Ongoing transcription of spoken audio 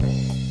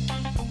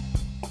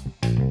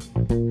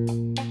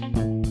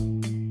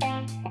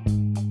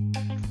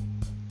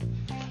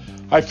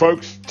Hi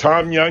folks,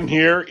 Tom Young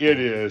here. It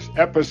is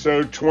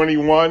episode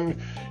 21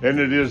 and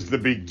it is the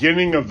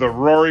beginning of the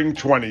Roaring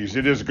 20s.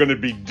 It is going to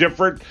be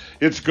different.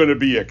 It's going to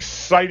be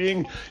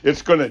exciting.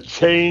 It's going to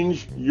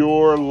change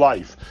your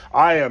life.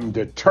 I am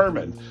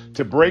determined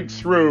to break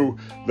through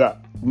the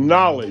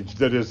knowledge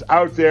that is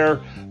out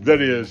there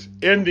that is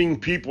ending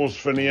people's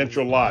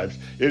financial lives.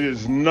 It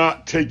is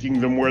not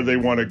taking them where they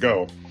want to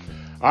go.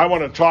 I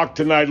want to talk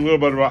tonight a little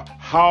bit about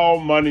how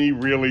money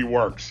really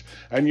works.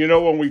 And you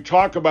know, when we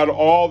talk about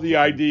all the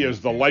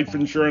ideas, the life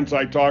insurance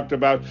I talked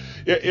about,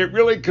 it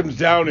really comes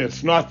down,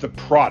 it's not the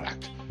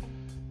product.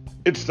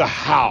 It's the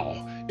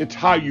how. It's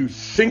how you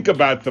think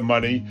about the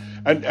money.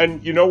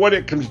 And you know what?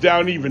 It comes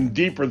down even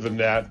deeper than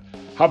that.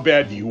 How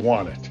bad do you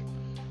want it?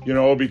 You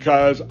know,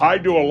 because I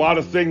do a lot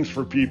of things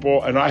for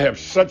people and I have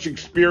such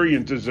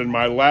experiences in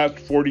my last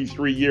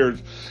 43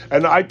 years.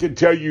 And I could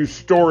tell you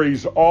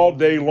stories all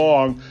day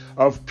long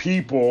of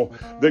people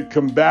that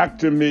come back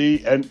to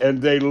me and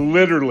they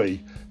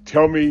literally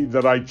tell me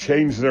that I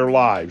changed their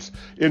lives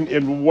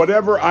in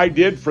whatever I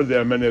did for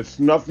them. And it's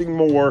nothing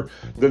more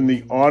than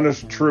the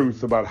honest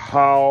truth about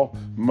how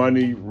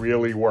money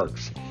really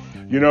works.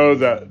 You know,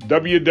 the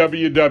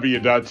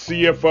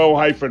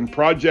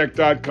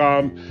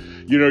www.cfo-project.com.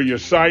 You know, you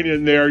sign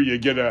in there, you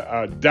get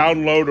a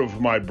download of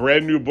my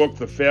brand new book,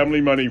 The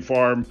Family Money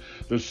Farm,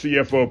 The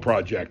CFO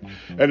Project.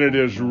 And it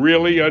is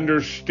really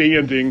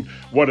understanding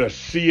what a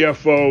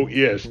CFO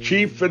is,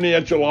 Chief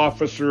Financial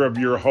Officer of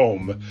your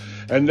home.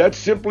 And that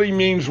simply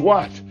means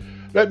what?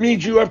 That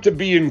means you have to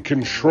be in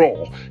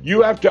control.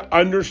 You have to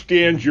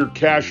understand your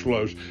cash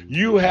flows.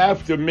 You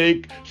have to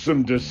make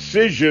some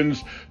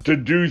decisions to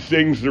do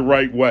things the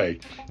right way.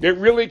 It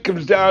really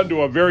comes down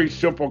to a very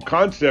simple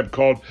concept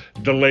called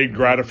delayed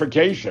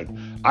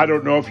gratification. I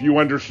don't know if you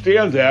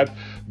understand that,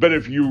 but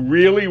if you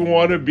really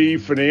want to be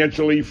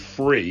financially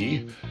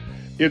free,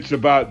 it's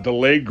about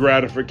delayed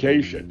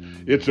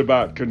gratification. It's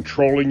about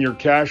controlling your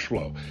cash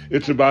flow.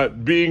 It's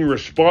about being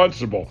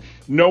responsible,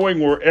 knowing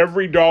where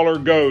every dollar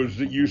goes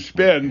that you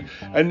spend,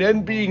 and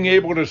then being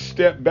able to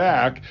step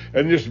back.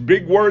 And this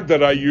big word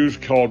that I use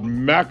called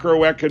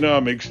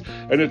macroeconomics,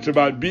 and it's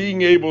about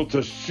being able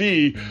to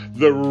see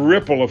the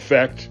ripple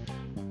effect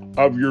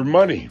of your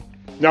money.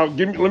 Now,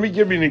 let me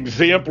give you an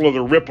example of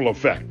the ripple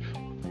effect.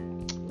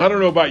 I don't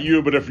know about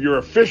you, but if you're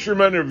a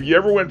fisherman, if you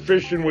ever went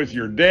fishing with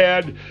your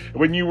dad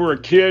when you were a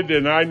kid,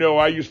 and I know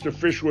I used to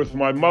fish with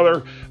my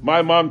mother,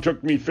 my mom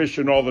took me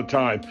fishing all the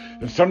time.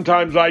 And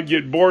sometimes I'd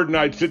get bored and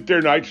I'd sit there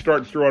and I'd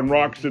start throwing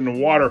rocks in the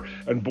water,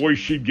 and boy,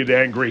 she'd get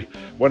angry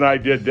when I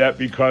did that,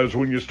 because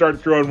when you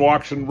start throwing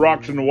rocks in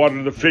the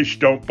water, the fish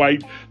don't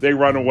bite, they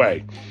run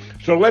away.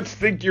 So let's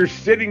think you're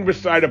sitting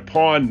beside a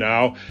pond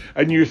now,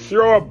 and you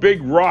throw a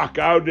big rock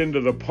out into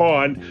the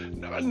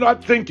pond,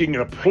 not thinking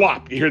a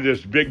plop, you hear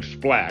this big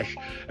splash.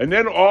 And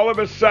then all of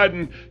a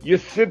sudden, you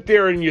sit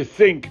there and you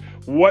think,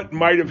 what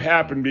might have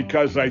happened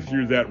because I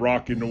threw that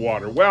rock in the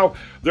water? Well,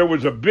 there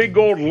was a big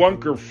old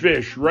lunker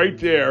fish right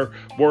there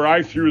where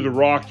I threw the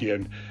rock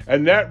in,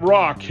 and that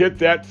rock hit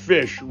that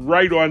fish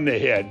right on the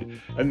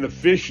head, and the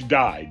fish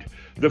died.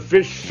 The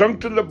fish sunk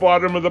to the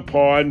bottom of the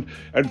pond,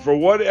 and for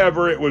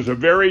whatever, it was a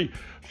very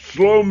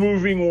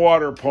slow-moving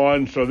water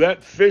pond, so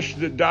that fish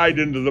that died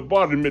into the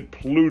bottom, it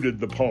polluted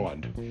the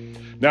pond.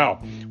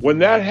 Now, when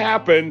that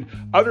happened,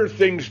 other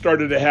things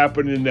started to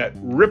happen in that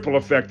ripple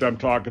effect I'm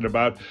talking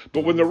about,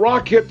 but when the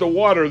rock hit the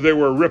water, there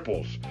were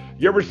ripples.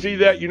 You ever see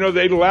that? You know,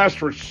 they last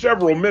for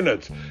several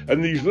minutes,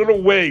 and these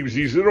little waves,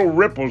 these little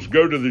ripples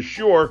go to the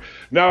shore.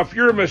 Now, if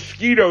you're a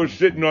mosquito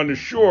sitting on the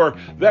shore,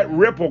 that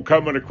ripple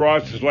coming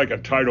across is like a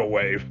tidal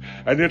wave,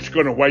 and it's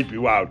going to wipe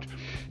you out.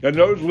 And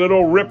those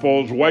little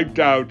ripples wiped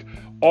out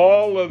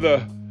all of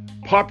the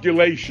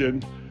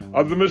population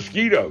of the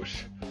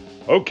mosquitoes.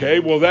 Okay,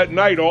 well, that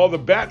night, all the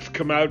bats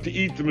come out to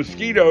eat the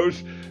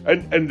mosquitoes,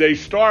 and they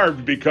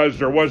starved because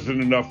there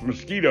wasn't enough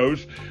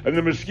mosquitoes, and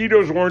the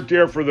mosquitoes weren't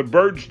there for the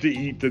birds to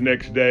eat the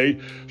next day,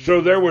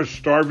 so there was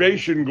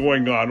starvation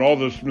going on. All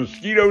the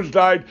mosquitoes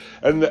died,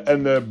 and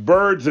the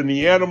birds and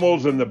the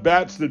animals and the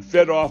bats that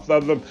fed off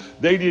of them,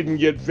 they didn't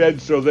get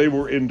fed, so they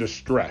were in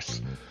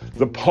distress.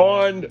 The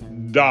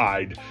pond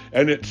died,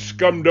 and it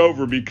scummed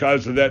over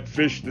because of that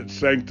fish that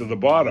sank to the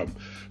bottom.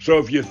 So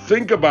if you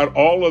think about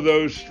all of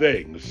those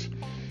things,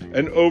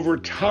 and over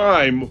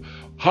time,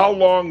 how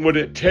long would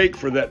it take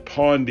for that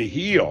pond to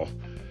heal?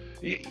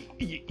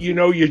 You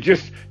know, you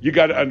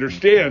got to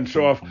understand.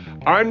 So if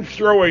I'm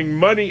throwing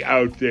money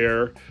out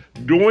there,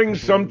 doing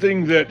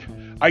something that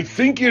I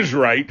think is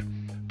right,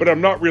 but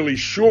I'm not really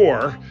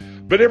sure,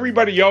 but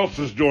everybody else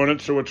is doing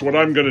it, so it's what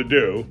I'm going to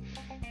do,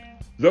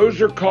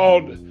 those are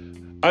called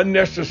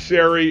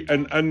unnecessary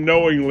and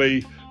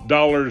unknowingly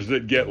dollars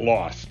that get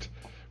lost.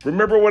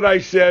 Remember what I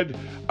said?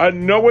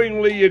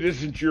 Unknowingly, it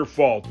isn't your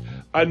fault.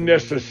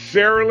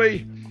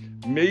 Unnecessarily,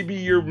 maybe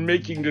you're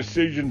making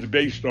decisions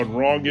based on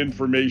wrong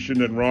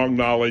information and wrong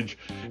knowledge,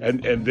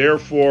 and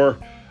therefore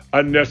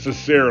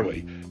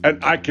unnecessarily.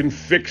 And I can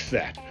fix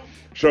that.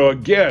 So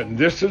again,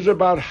 this is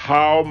about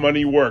how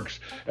money works,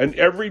 and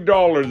every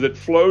dollar that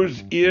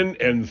flows in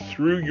and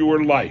through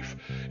your life.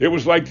 It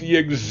was like the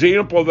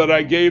example that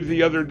I gave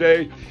the other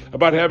day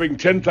about having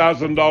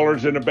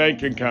 $10,000 in a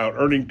bank account,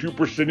 earning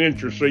 2%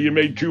 interest, so you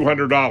made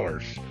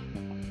 $200.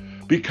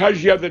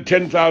 Because you have the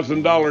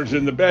 $10,000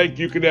 in the bank,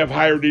 you can have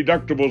higher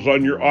deductibles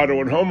on your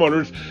auto and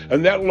homeowners,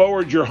 and that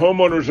lowered your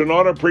homeowners and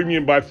auto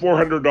premium by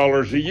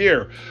 $400 a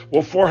year.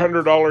 Well,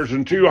 $400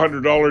 and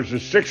 $200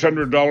 is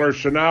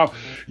 $600, so now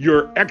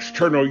your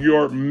external,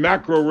 your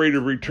macro rate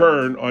of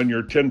return on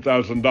your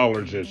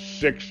 $10,000 is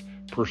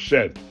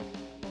 6%.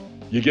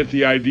 You get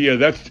the idea.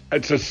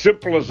 It's as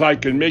simple as I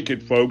can make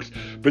it, folks,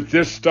 but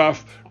this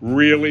stuff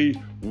really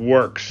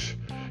works.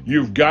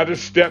 You've got to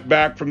step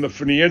back from the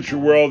financial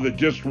world that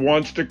just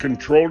wants to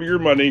control your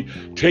money,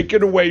 take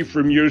it away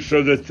from you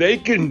so that they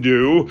can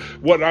do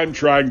what I'm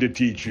trying to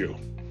teach you.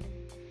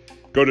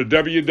 Go to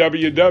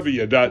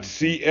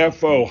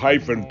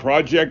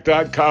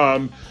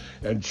www.cfo-project.com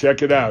and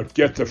check it out.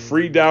 Get the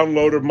free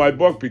download of my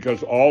book,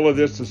 because all of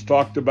this is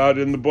talked about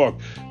in the book.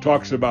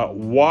 Talks about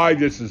why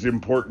this is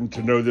important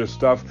to know this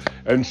stuff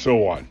and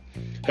so on.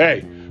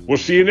 Hey, we'll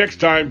see you next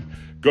time.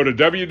 Go to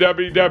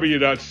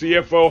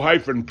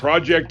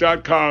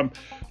www.cfo-project.com.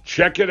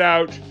 Check it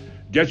out.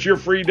 Get your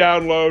free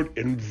download.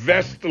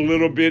 Invest a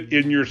little bit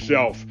in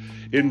yourself.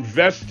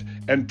 Invest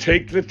and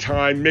take the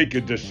time. Make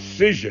a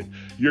decision.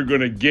 You're going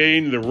to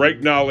gain the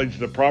right knowledge,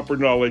 the proper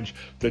knowledge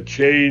to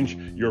change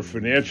your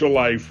financial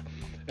life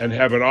and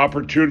have an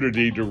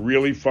opportunity to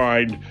really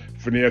find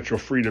financial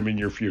freedom in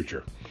your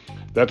future.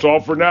 That's all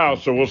for now.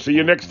 So we'll see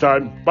you next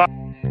time. Bye.